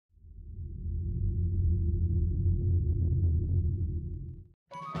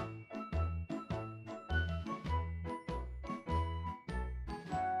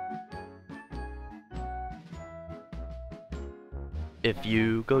If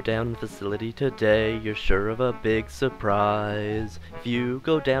you go down in the facility today, you're sure of a big surprise. If you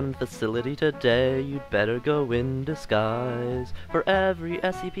go down in the facility today, you'd better go in disguise. For every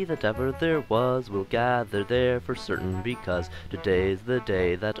SCP that ever there was will gather there for certain, because today's the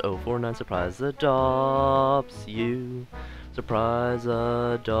day that 049 surprise adopts you. Surprise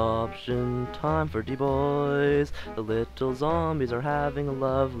adoption time for D-boys. The little zombies are having a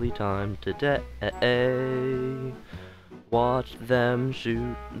lovely time today. Watch them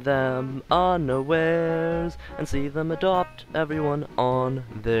shoot them unawares, and see them adopt everyone on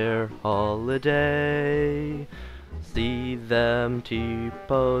their holiday. See them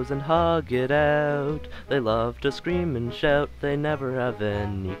T-pose and hug it out. They love to scream and shout, they never have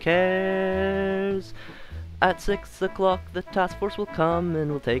any cares. At 6 o'clock the task force will come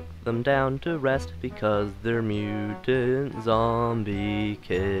and will take them down to rest, because they're mutant zombie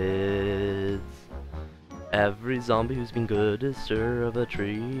kids. Every zombie who's been good is sure of a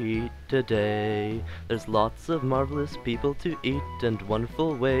treat today. There's lots of marvelous people to eat and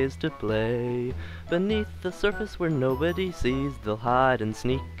wonderful ways to play. Beneath the surface where nobody sees, they'll hide and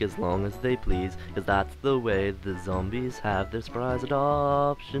sneak as long as they please, 'cause that's the way the zombies have their surprise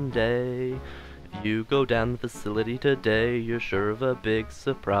adoption day. If you go down the facility today, you're sure of a big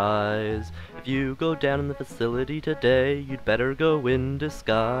surprise. If you go down in the facility today, you'd better go in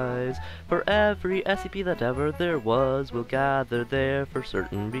disguise. For every SCP that ever there was will gather there for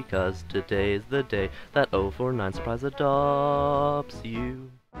certain, because today's the day that 049 surprise adopts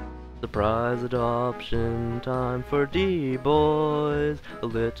you. Surprise adoption time for D-boys. The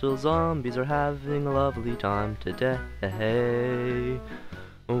little zombies are having a lovely time today.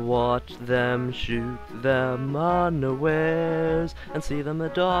 Watch them shoot them unawares, and see them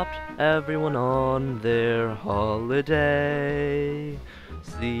adopt everyone on their holiday.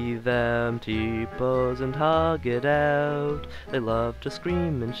 See them T-pose and hug it out. They love to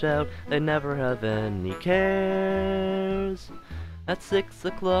scream and shout, they never have any cares. At 6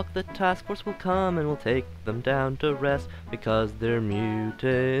 o'clock the task force will come and will take them down to rest, because they're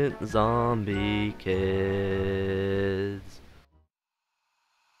mutant zombie kids.